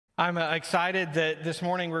I'm excited that this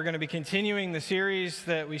morning we're going to be continuing the series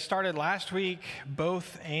that we started last week,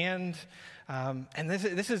 Both and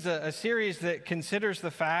this is a series that considers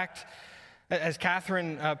the fact, as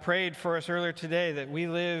Catherine prayed for us earlier today, that we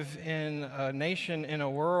live in a nation, in a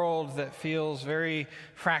world that feels very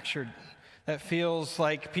fractured, that feels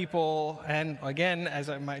like people, and again, as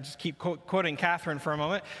I might just keep quoting Catherine for a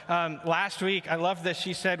moment, last week, I love this,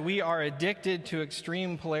 she said, we are addicted to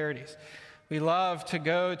extreme polarities. We love to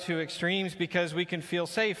go to extremes because we can feel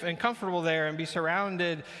safe and comfortable there and be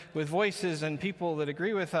surrounded with voices and people that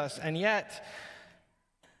agree with us. And yet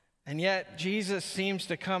Jesus seems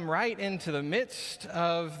to come right into the midst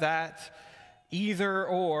of that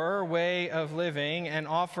either-or way of living and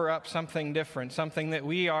offer up something different, something that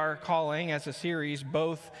we are calling as a series,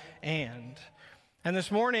 Both and. And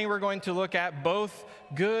this morning we're going to look at both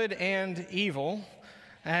good and evil,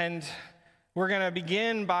 and we're going to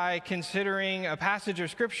begin by considering a passage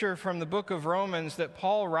of Scripture from the book of Romans that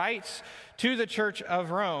Paul writes to the church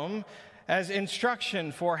of Rome as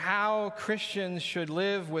instruction for how Christians should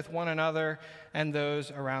live with one another and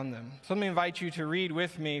those around them. So let me invite you to read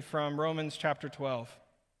with me from Romans chapter 12.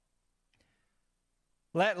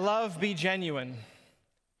 Let love be genuine.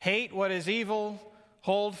 Hate what is evil.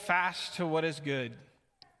 Hold fast to what is good.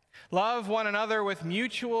 Love one another with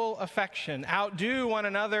mutual affection. Outdo one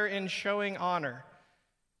another in showing honor.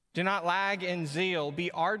 Do not lag in zeal. Be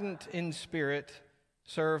ardent in spirit.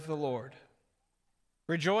 Serve the Lord.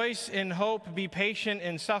 Rejoice in hope. Be patient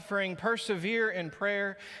in suffering. Persevere in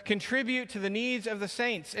prayer. Contribute to the needs of the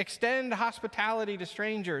saints. Extend hospitality to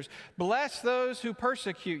strangers. Bless those who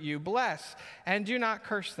persecute you. Bless and do not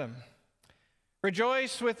curse them.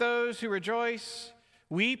 Rejoice with those who rejoice.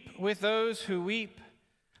 Weep with those who weep.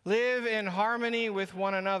 Live in harmony with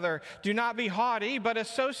one another. Do not be haughty, but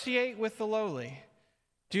associate with the lowly.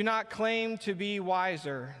 Do not claim to be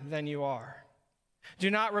wiser than you are. Do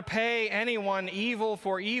not repay anyone evil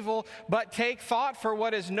for evil, but take thought for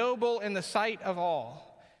what is noble in the sight of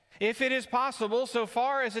all. If it is possible, so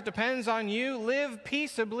far as it depends on you, live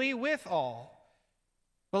peaceably with all.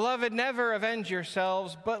 Beloved, never avenge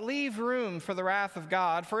yourselves, but leave room for the wrath of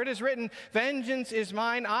God. For it is written, vengeance is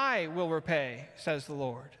mine, I will repay, says the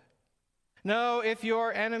Lord. No, if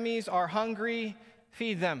your enemies are hungry,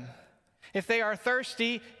 feed them. If they are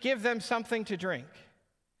thirsty, give them something to drink.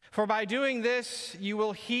 For by doing this, you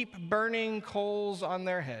will heap burning coals on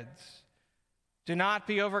their heads. Do not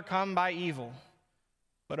be overcome by evil,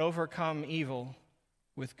 but overcome evil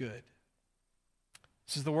with good.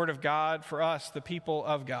 This is the word of God for us, the people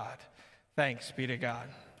of God. Thanks be to God.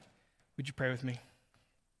 Would you pray with me?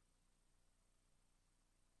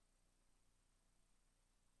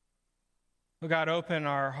 Oh God, open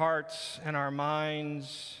our hearts and our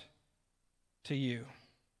minds to you,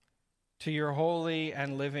 to your holy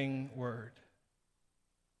and living word.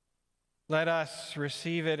 Let us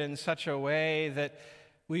receive it in such a way that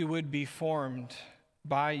we would be formed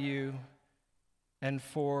by you and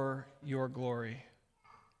for your glory.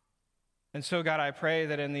 And so, God, I pray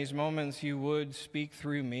that in these moments you would speak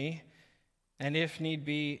through me, and if need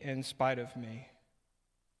be, in spite of me,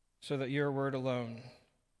 so that your word alone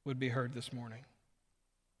would be heard this morning.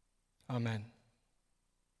 Amen.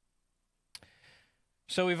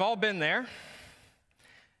 So we've all been there.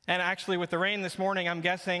 And actually, with the rain this morning, I'm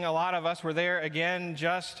guessing a lot of us were there again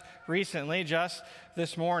just recently, just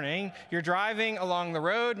this morning. You're driving along the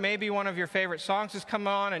road. Maybe one of your favorite songs has come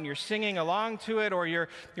on and you're singing along to it, or you're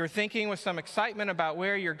thinking with some excitement about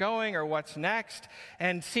where you're going or what's next.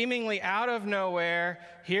 And seemingly out of nowhere,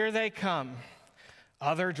 here they come,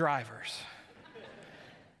 other drivers.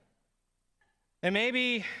 And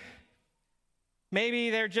maybe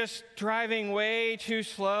they're just driving way too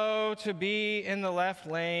slow to be in the left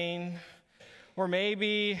lane, or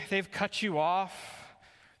maybe they've cut you off,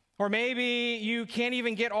 or maybe you can't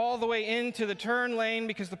even get all the way into the turn lane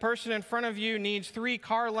because the person in front of you needs 3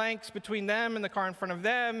 car lengths between them and the car in front of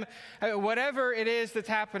them. Whatever it is that's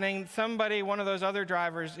happening, somebody, one of those other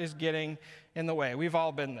drivers, is getting in the way. We've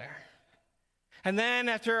all been there. And then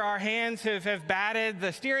after our hands have batted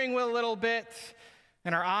the steering wheel a little bit,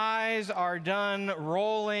 and our eyes are done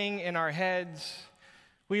rolling in our heads,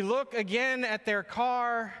 we look again at their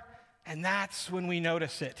car, and that's when we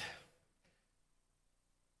notice it.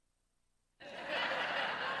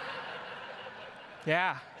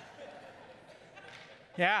 Yeah,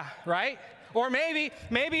 right? Or maybe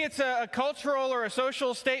it's a cultural or a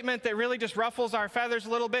social statement that really just ruffles our feathers a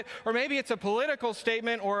little bit, or maybe it's a political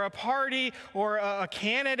statement or a party or a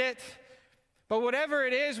candidate. But whatever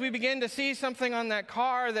it is, we begin to see something on that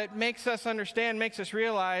car that makes us understand, makes us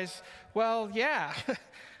realize, well, yeah,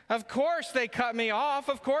 Of course they cut me off.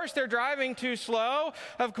 Of course they're driving too slow.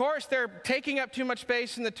 Of course they're taking up too much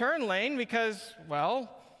space in the turn lane because, well,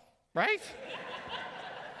 right?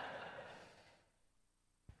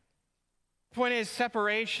 Point is,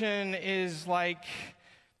 separation is like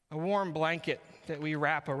a warm blanket that we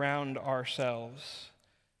wrap around ourselves.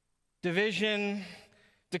 Division,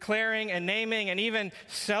 declaring and naming and even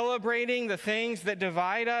celebrating the things that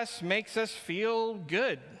divide us makes us feel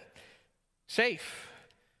good, safe,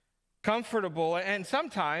 comfortable, and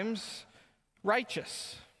sometimes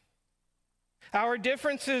righteous. Our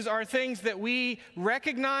differences are things that we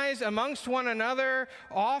recognize amongst one another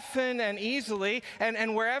often and easily,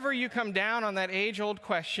 and wherever you come down on that age-old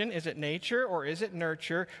question, is it nature or is it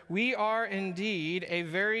nurture, we are indeed a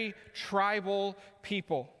very tribal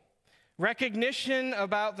people. Recognition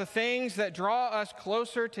about the things that draw us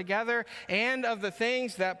closer together and of the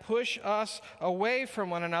things that push us away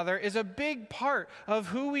from one another is a big part of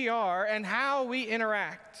who we are and how we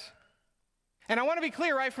interact. And I want to be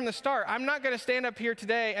clear right from the start. I'm not going to stand up here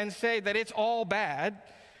today and say that it's all bad.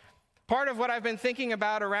 Part of what I've been thinking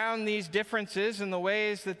about around these differences and the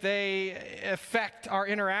ways that they affect our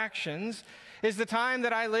interactions is the time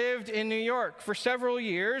that I lived in New York for several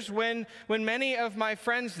years when many of my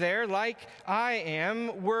friends there, like I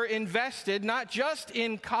am, were invested not just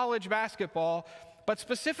in college basketball, but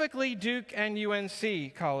specifically Duke and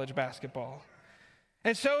UNC college basketball.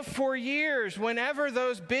 And so for years, whenever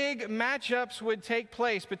those big matchups would take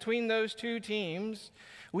place between those two teams,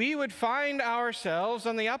 we would find ourselves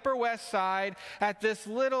on the Upper West Side at this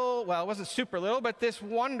little, well, it wasn't super little, but this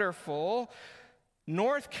wonderful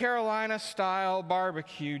North Carolina-style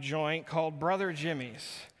barbecue joint called Brother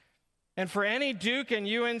Jimmy's. And for any Duke and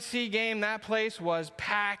UNC game, that place was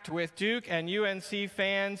packed with Duke and UNC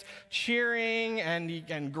fans cheering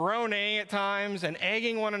and groaning at times and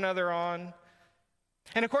egging one another on.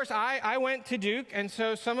 And of course, I went to Duke, and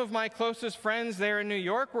so some of my closest friends there in New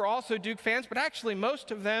York were also Duke fans, but actually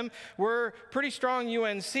most of them were pretty strong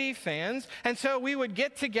UNC fans. And so we would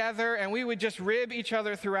get together and we would just rib each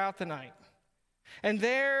other throughout the night. And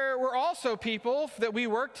there were also people that we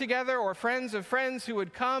worked together or friends of friends who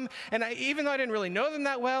would come, and even though I didn't really know them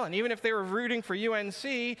that well, and even if they were rooting for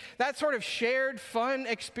UNC, that sort of shared fun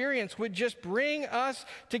experience would just bring us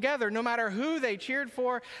together, no matter who they cheered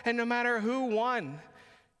for and no matter who won.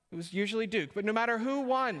 It was usually Duke, but no matter who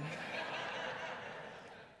won.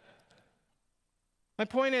 My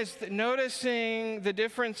point is that noticing the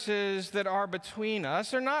differences that are between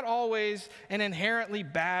us are not always an inherently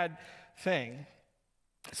bad thing.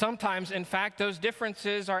 Sometimes, in fact, those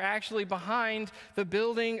differences are actually behind the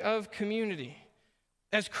building of community.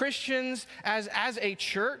 As Christians, as a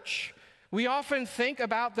church, we often think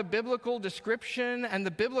about the biblical description and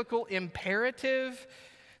the biblical imperative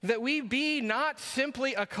that we be not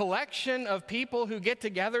simply a collection of people who get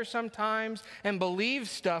together sometimes and believe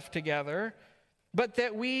stuff together, but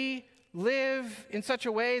that we live in such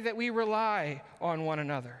a way that we rely on one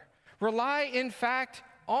another. Rely, in fact,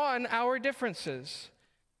 on our differences.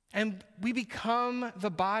 And we become the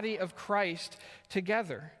body of Christ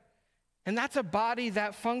together. And that's a body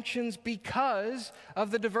that functions because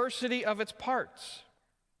of the diversity of its parts.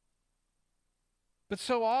 But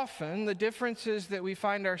so often, the differences that we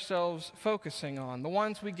find ourselves focusing on, the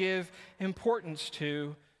ones we give importance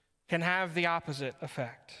to, can have the opposite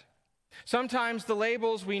effect. Sometimes the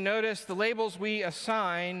labels we notice, the labels we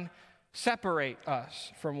assign, separate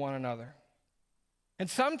us from one another. And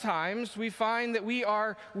sometimes we find that we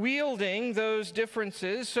are wielding those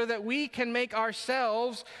differences so that we can make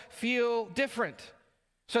ourselves feel different,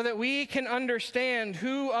 so that we can understand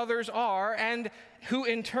who others are and who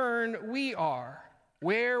in turn we are,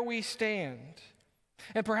 where we stand.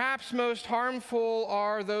 And perhaps most harmful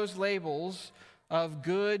are those labels of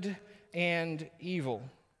good and evil.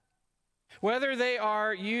 Whether they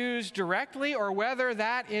are used directly or whether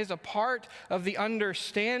that is a part of the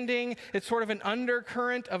understanding, it's sort of an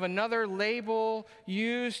undercurrent of another label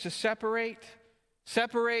used to separate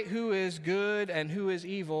who is good and who is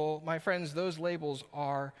evil. My friends, those labels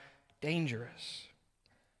are dangerous.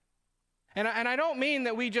 And I don't mean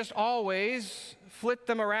that we just always flit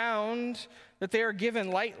them around, that they are given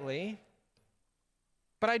lightly.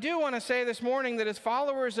 But I do want to say this morning that as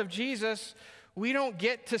followers of Jesus, we don't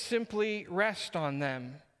get to simply rest on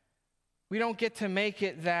them. We don't get to make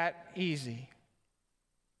it that easy.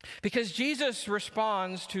 Because Jesus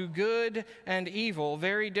responds to good and evil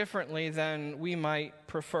very differently than we might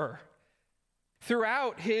prefer.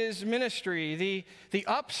 Throughout his ministry, the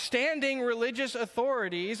upstanding religious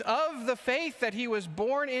authorities of the faith that he was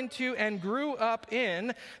born into and grew up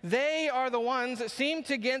in, they are the ones that seem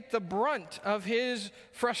to get the brunt of his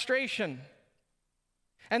frustration.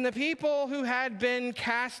 And the people who had been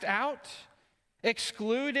cast out,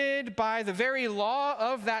 excluded by the very law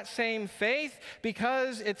of that same faith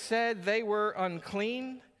because it said they were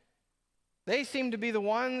unclean, they seem to be the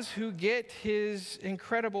ones who get his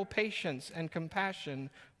incredible patience and compassion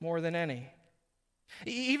more than any.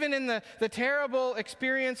 Even in the terrible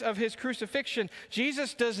experience of his crucifixion,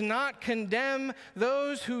 Jesus does not condemn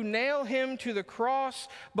those who nail him to the cross,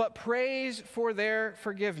 but prays for their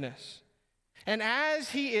forgiveness. And as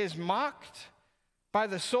he is mocked by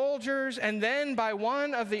the soldiers and then by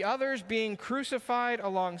one of the others being crucified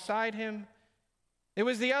alongside him, it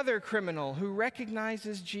was the other criminal who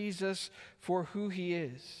recognizes Jesus for who he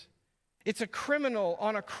is. It's a criminal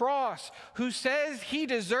on a cross who says he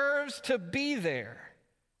deserves to be there,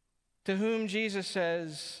 to whom Jesus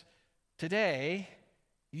says, "Today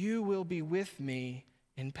you will be with me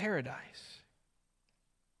in paradise."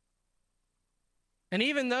 And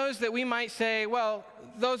even those that we might say, well,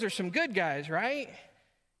 those are some good guys, right?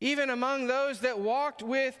 Even among those that walked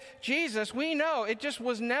with Jesus, we know it just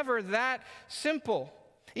was never that simple.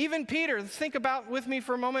 Even Peter, let's think about with me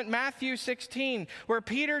for a moment Matthew 16, where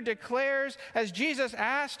Peter declares, as Jesus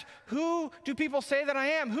asked, "Who do people say that I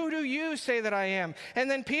am? Who do you say that I am?" And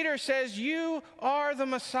then Peter says, "You are the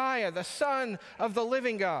Messiah, the Son of the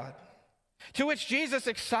living God." To which Jesus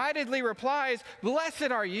excitedly replies, "Blessed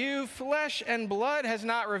are you, flesh and blood has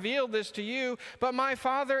not revealed this to you, but my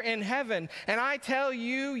Father in heaven. And I tell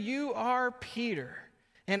you, you are Peter.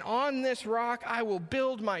 And on this rock I will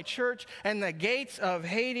build my church, and the gates of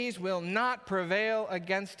Hades will not prevail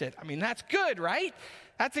against it." I mean, that's good, right?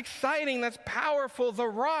 That's exciting, that's powerful, the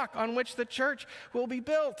rock on which the church will be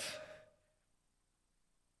built.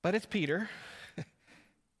 But it's Peter.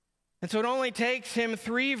 And so it only takes him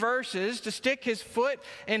 3 verses to stick his foot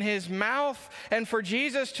in his mouth and for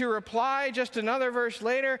Jesus to reply just another verse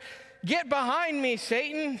later, "Get behind me,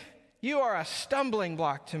 Satan. You are a stumbling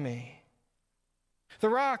block to me." The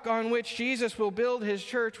rock on which Jesus will build his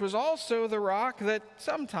church was also the rock that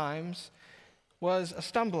sometimes was a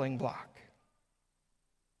stumbling block.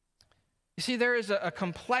 You see, there is a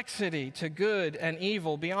complexity to good and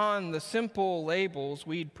evil beyond the simple labels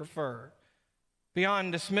we'd prefer,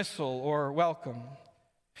 beyond dismissal or welcome.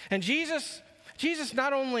 And Jesus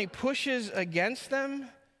not only pushes against them,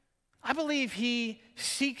 I believe he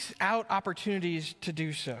seeks out opportunities to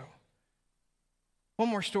do so. One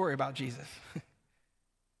more story about Jesus.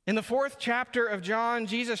 In the 4th chapter of John,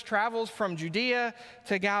 Jesus travels from Judea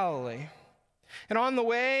to Galilee. And on the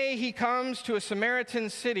way, he comes to a Samaritan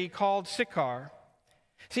city called Sychar.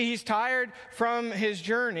 See, he's tired from his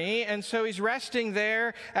journey, and so he's resting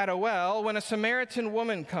there at a well when a Samaritan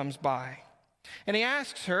woman comes by. And he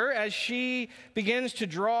asks her, as she begins to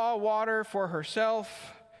draw water for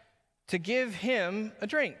herself, to give him a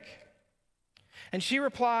drink. And she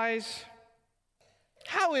replies,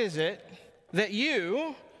 "How is it that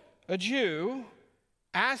you, a Jew,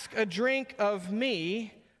 ask a drink of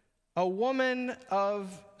me, a woman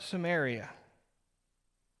of Samaria?"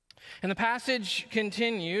 And the passage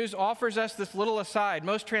continues, offers us this little aside.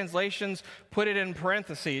 Most translations put it in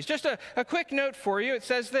parentheses. Just a quick note for you. It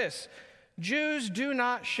says this: Jews do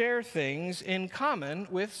not share things in common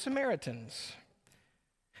with Samaritans.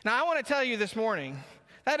 Now, I want to tell you this morning,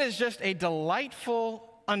 that is just a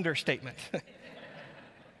delightful understatement.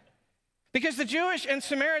 Because the Jewish and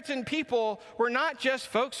Samaritan people were not just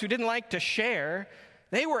folks who didn't like to share,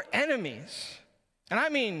 they were enemies. And I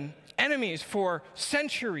mean enemies for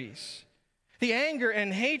centuries. The anger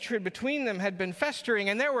and hatred between them had been festering,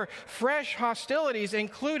 and there were fresh hostilities,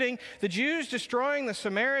 including the Jews destroying the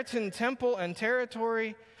Samaritan temple and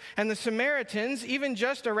territory, and the Samaritans, even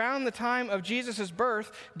just around the time of Jesus'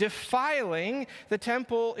 birth, defiling the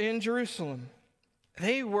temple in Jerusalem.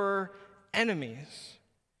 They were enemies.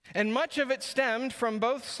 And much of it stemmed from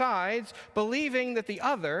both sides believing that the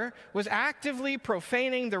other was actively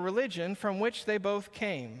profaning the religion from which they both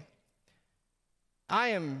came. I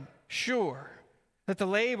am sure that the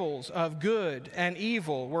labels of good and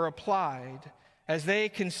evil were applied as they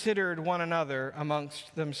considered one another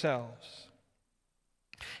amongst themselves.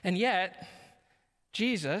 And yet,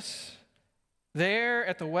 Jesus, there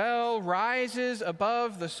at the well, rises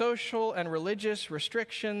above the social and religious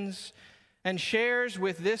restrictions and shares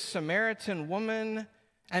with this Samaritan woman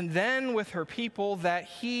and then with her people that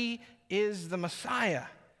he is the Messiah.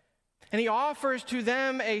 And he offers to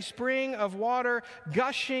them a spring of water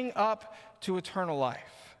gushing up to eternal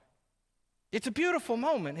life. It's a beautiful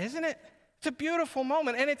moment, isn't it? It's a beautiful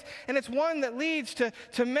moment, and it's one that leads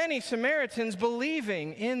to many Samaritans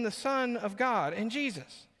believing in the Son of God, in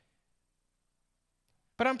Jesus.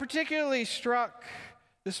 But I'm particularly struck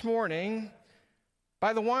this morning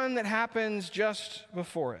by the one that happens just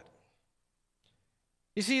before it.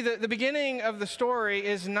 You see, the beginning of the story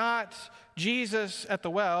is not Jesus at the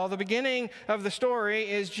well. The beginning of the story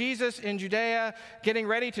is Jesus in Judea getting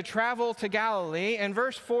ready to travel to Galilee. And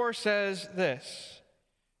verse 4 says this: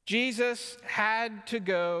 Jesus had to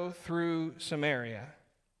go through Samaria.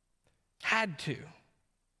 Had to.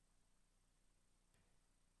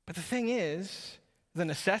 But the thing is, the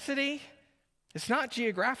necessity, it's not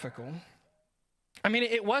geographical. I mean,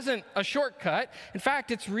 it wasn't a shortcut. In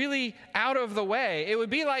fact, it's really out of the way. It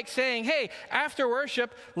would be like saying, hey, after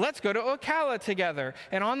worship, let's go to Ocala together.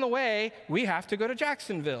 And on the way, we have to go to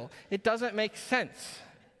Jacksonville. It doesn't make sense.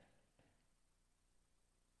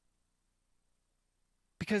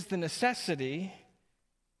 Because the necessity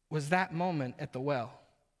was that moment at the well.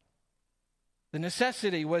 The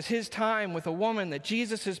necessity was his time with a woman that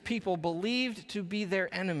Jesus' people believed to be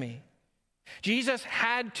their enemy. Jesus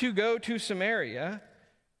had to go to Samaria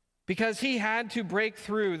because he had to break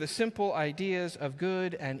through the simple ideas of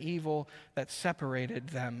good and evil that separated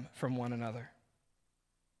them from one another.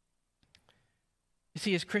 You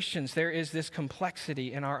see, as Christians, there is this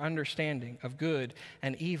complexity in our understanding of good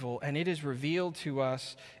and evil, and it is revealed to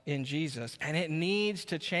us in Jesus, and it needs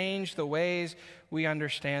to change the ways we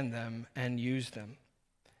understand them and use them.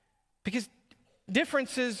 Because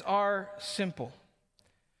differences are simple.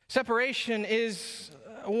 Separation is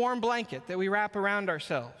a warm blanket that we wrap around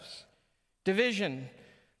ourselves. Division,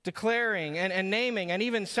 declaring and naming and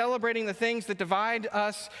even celebrating the things that divide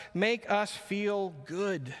us make us feel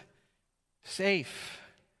good, safe,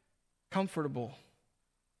 comfortable,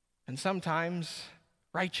 and sometimes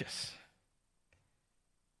righteous.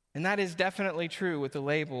 And that is definitely true with the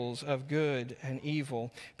labels of good and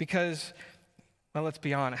evil because, well, let's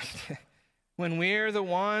be honest. When we're the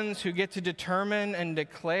ones who get to determine and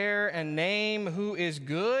declare and name who is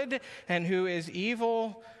good and who is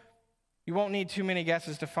evil, you won't need too many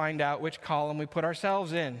guesses to find out which column we put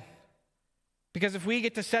ourselves in. Because if we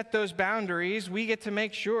get to set those boundaries, we get to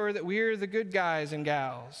make sure that we're the good guys and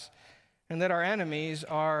gals and that our enemies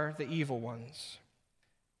are the evil ones.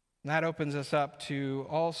 And that opens us up to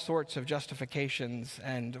all sorts of justifications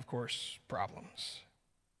and, of course, problems.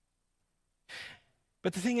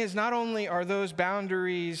 But the thing is, not only are those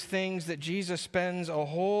boundaries things that Jesus spends a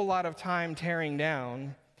whole lot of time tearing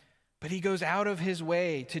down, but he goes out of his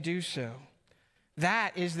way to do so.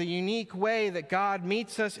 That is the unique way that God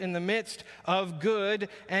meets us in the midst of good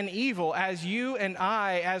and evil, as you and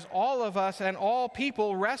I, as all of us and all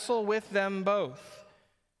people wrestle with them both.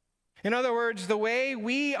 In other words, the way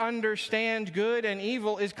we understand good and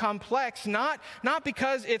evil is complex, not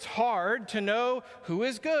because it's hard to know who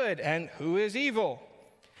is good and who is evil,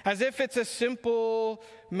 as if it's a simple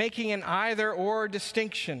making an either-or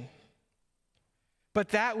distinction, but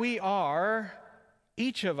that we are,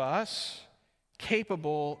 each of us,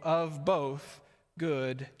 capable of both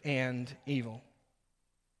good and evil.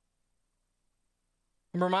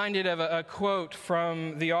 I'm reminded of a quote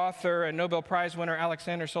from the author and Nobel Prize winner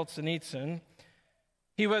Alexander Solzhenitsyn.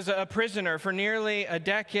 He was a prisoner for nearly a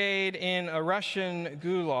decade in a Russian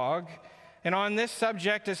gulag. And on this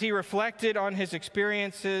subject, as he reflected on his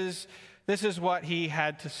experiences, this is what he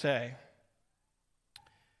had to say.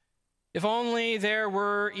 If only there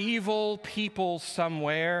were evil people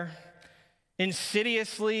somewhere,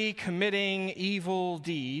 insidiously committing evil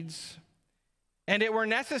deeds, and it were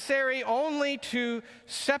necessary only to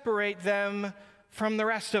separate them from the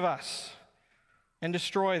rest of us and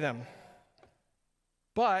destroy them.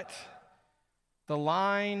 But the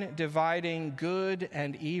line dividing good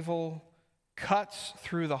and evil cuts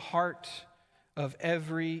through the heart of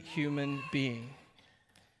every human being.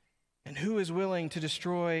 And who is willing to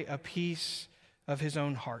destroy a piece of his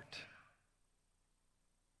own heart?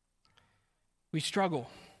 We struggle,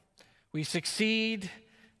 we succeed,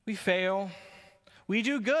 we fail, we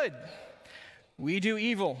do good, we do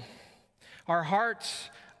evil. Our hearts,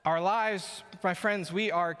 our lives, my friends,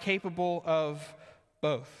 we are capable of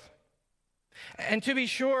both. And to be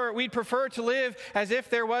sure, we'd prefer to live as if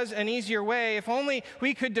there was an easier way. If only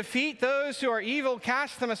we could defeat those who are evil,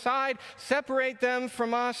 cast them aside, separate them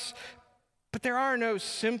from us. But there are no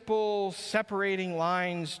simple separating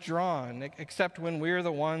lines drawn, except when we're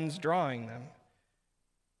the ones drawing them.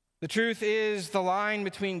 The truth is, the line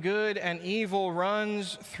between good and evil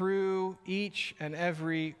runs through each and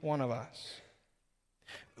every one of us.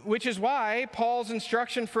 Which is why Paul's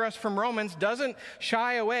instruction for us from Romans doesn't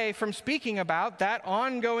shy away from speaking about that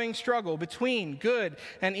ongoing struggle between good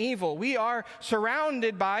and evil. We are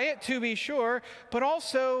surrounded by it, to be sure, but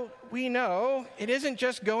also we know it isn't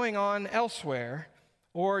just going on elsewhere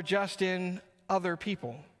or just in other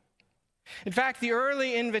people. In fact, the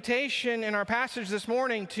early invitation in our passage this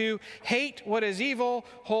morning to hate what is evil,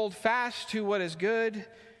 hold fast to what is good,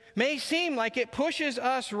 may seem like it pushes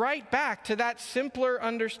us right back to that simpler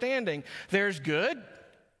understanding. There's good,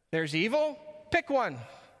 there's evil, pick one.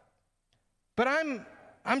 But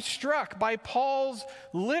I'm struck by Paul's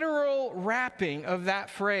literal wrapping of that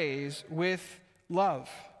phrase with love.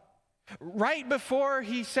 Right before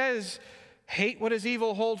he says, hate what is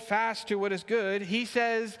evil, hold fast to what is good, he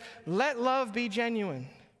says, let love be genuine.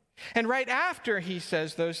 And right after he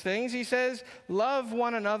says those things, he says, love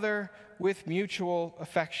one another with mutual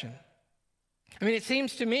affection. I mean, it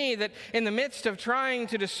seems to me that in the midst of trying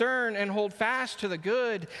to discern and hold fast to the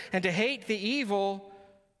good and to hate the evil,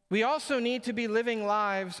 we also need to be living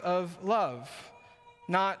lives of love,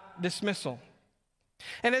 not dismissal.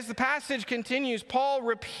 And as the passage continues, Paul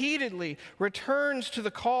repeatedly returns to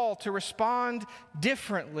the call to respond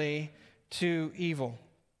differently to evil.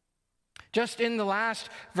 Just in the last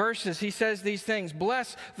verses, he says these things: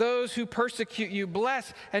 bless those who persecute you,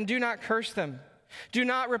 bless and do not curse them. Do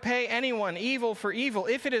not repay anyone evil for evil.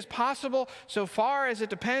 If it is possible, so far as it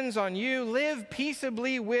depends on you, live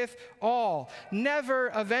peaceably with all. Never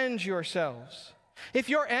avenge yourselves. If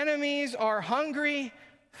your enemies are hungry,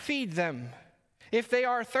 feed them. If they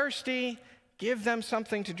are thirsty, give them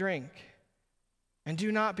something to drink. And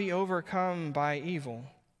do not be overcome by evil,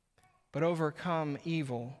 but overcome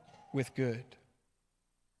evil with good.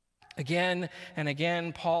 Again and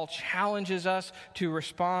again, Paul challenges us to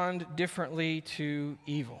respond differently to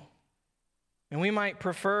evil. And we might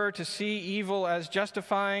prefer to see evil as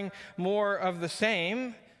justifying more of the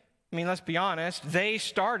same. I mean, let's be honest, they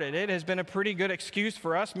started it. It has been a pretty good excuse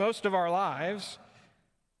for us most of our lives.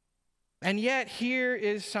 And yet, here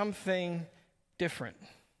is something different.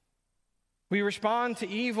 We respond to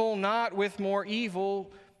evil not with more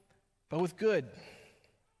evil, but with good.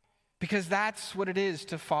 Because that's what it is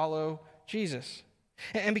to follow Jesus.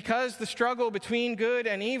 And because the struggle between good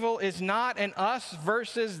and evil is not an us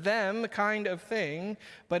versus them kind of thing,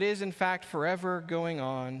 but is in fact forever going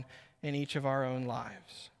on in each of our own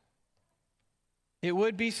lives. It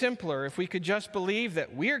would be simpler if we could just believe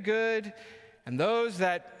that we're good, and those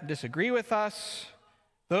that disagree with us,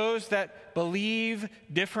 those that believe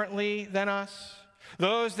differently than us,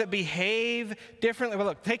 those that behave differently. Well,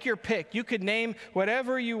 look, take your pick. You could name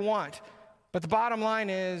whatever you want. But the bottom line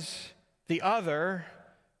is the other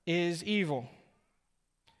is evil.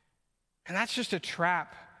 And that's just a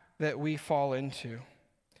trap that we fall into,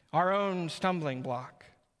 our own stumbling block,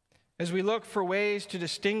 as we look for ways to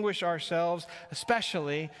distinguish ourselves,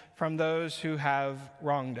 especially from those who have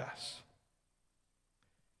wronged us.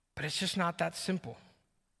 But it's just not that simple.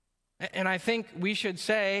 And I think we should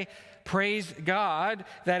say, praise God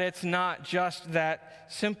that it's not just that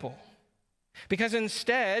simple. Because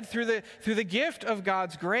instead, through the gift of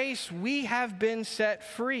God's grace, we have been set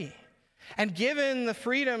free and given the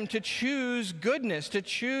freedom to choose goodness, to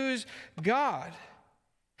choose God.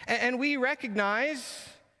 And we recognize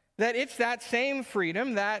that it's that same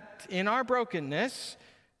freedom that in our brokenness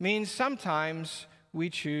means sometimes we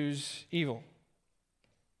choose evil.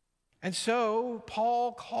 And so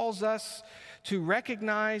Paul calls us to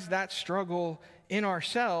recognize that struggle in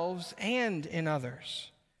ourselves and in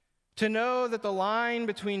others. To know that the line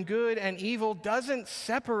between good and evil doesn't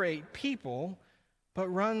separate people, but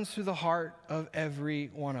runs through the heart of every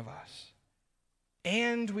one of us.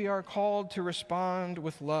 And we are called to respond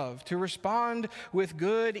with love, to respond with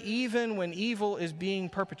good even when evil is being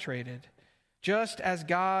perpetrated, just as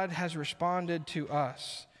God has responded to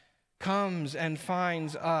us, comes and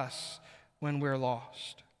finds us when we're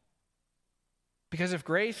lost. Because if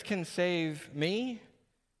grace can save me,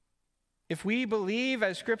 if we believe,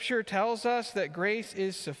 as Scripture tells us, that grace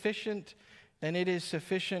is sufficient, then it is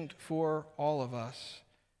sufficient for all of us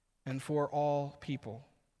and for all people.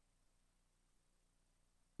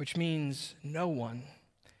 Which means no one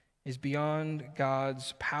is beyond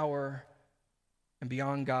God's power and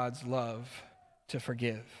beyond God's love to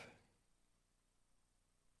forgive.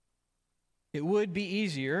 It would be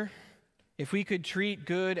easier if we could treat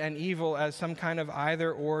good and evil as some kind of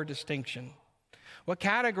either-or distinction. What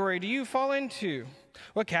category do you fall into?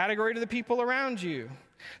 What category do the people around you?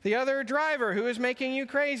 The other driver who is making you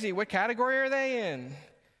crazy, what category are they in?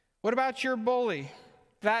 What about your bully,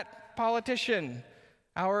 that politician,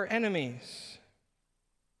 our enemies?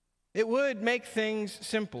 It would make things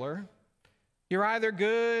simpler. You're either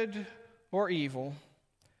good or evil.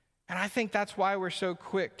 And I think that's why we're so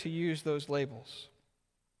quick to use those labels.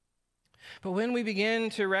 But when we begin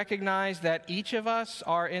to recognize that each of us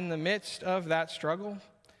are in the midst of that struggle,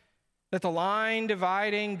 that the line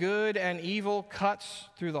dividing good and evil cuts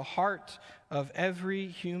through the heart of every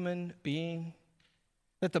human being,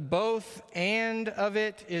 that the both and of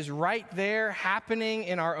it is right there happening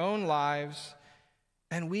in our own lives,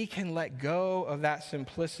 then we can let go of that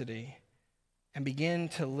simplicity and begin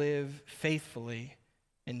to live faithfully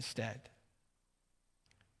instead.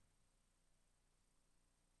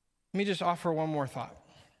 Let me just offer one more thought.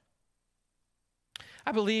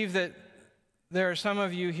 I believe that there are some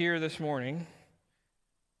of you here this morning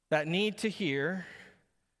that need to hear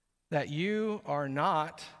that you are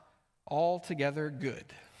not altogether good.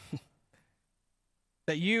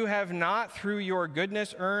 That you have not, through your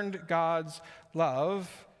goodness, earned God's love,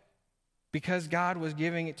 because God was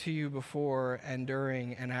giving it to you before and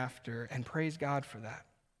during and after, and praise God for that.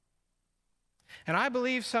 And I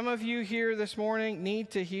believe some of you here this morning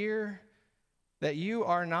need to hear that you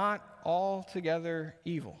are not altogether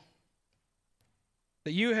evil.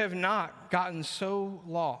 That you have not gotten so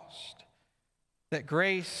lost that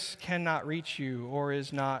grace cannot reach you or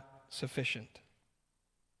is not sufficient.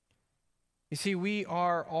 You see, we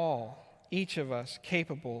are all, each of us,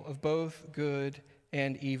 capable of both good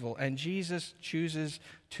and evil. And Jesus chooses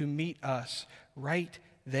to meet us right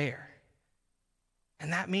there.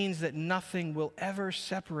 And that means that nothing will ever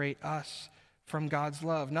separate us from God's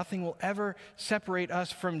love. Nothing will ever separate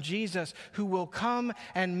us from Jesus, who will come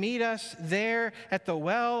and meet us there at the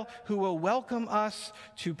well, who will welcome us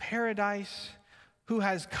to paradise, who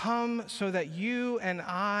has come so that you and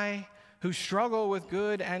I, who struggle with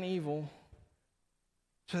good and evil,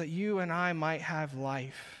 so that you and I might have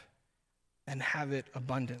life and have it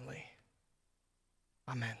abundantly.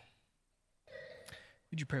 Amen.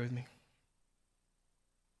 Would you pray with me?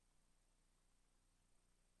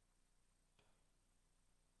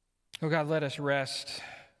 Oh God, let us rest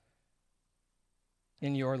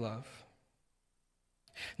in your love.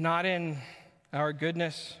 Not in our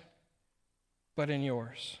goodness, but in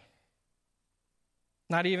yours.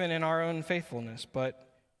 Not even in our own faithfulness, but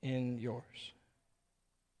in yours.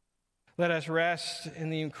 Let us rest in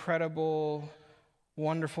the incredible,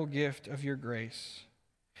 wonderful gift of your grace.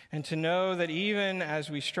 And to know that even as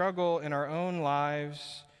we struggle in our own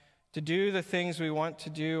lives to do the things we want to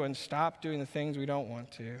do and stop doing the things we don't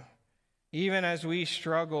want to, even as we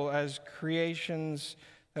struggle as creations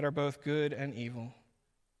that are both good and evil,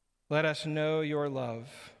 let us know your love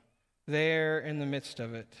there in the midst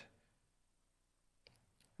of it.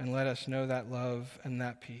 And let us know that love and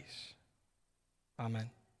that peace. Amen.